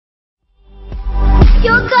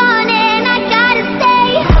You're gone and I gotta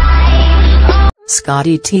stay.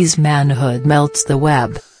 Scotty T's manhood melts the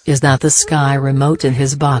web. Is that the Sky remote in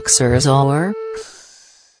his boxers or?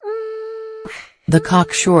 The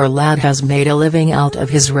cocksure lad has made a living out of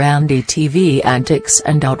his randy TV antics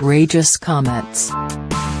and outrageous comments.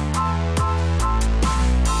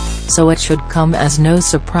 So it should come as no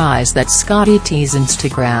surprise that Scotty T's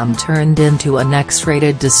Instagram turned into an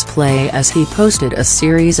X-rated display as he posted a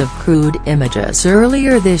series of crude images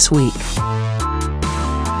earlier this week.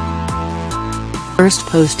 First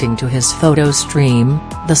posting to his photo stream,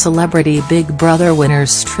 the celebrity Big Brother winner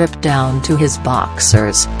stripped down to his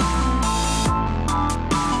boxers.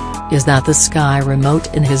 Is that the Sky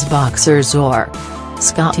remote in his boxers or?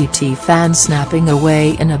 Scotty T fan snapping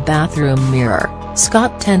away in a bathroom mirror,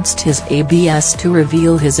 Scott tensed his abs to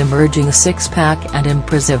reveal his emerging six-pack and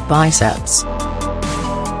impressive biceps.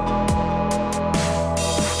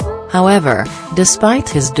 However, despite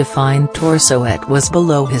his defined torso, it was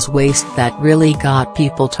below his waist that really got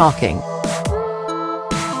people talking.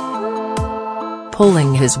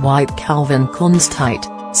 Pulling his white Calvin Kleins tight,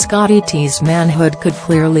 Scotty T's manhood could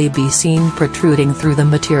clearly be seen protruding through the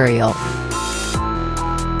material.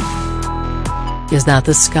 Is that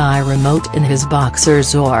the Sky remote in his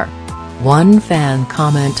boxers or? One fan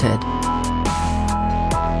commented.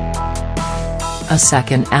 A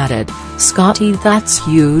second added, "Scotty, that's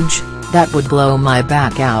huge, that would blow my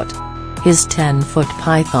back out. His 10-foot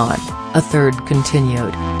python," a third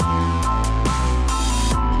continued.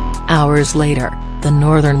 Hours later, the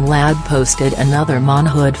northern lad posted another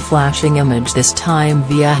manhood flashing image, this time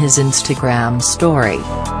via his Instagram story.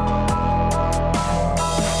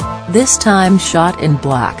 This time shot in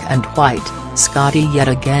black and white, Scotty yet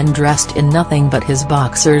again dressed in nothing but his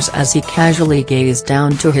boxers as he casually gazed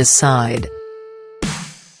down to his side.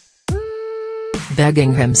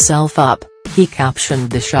 Begging himself up, he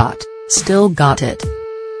captioned the shot, "Still got it."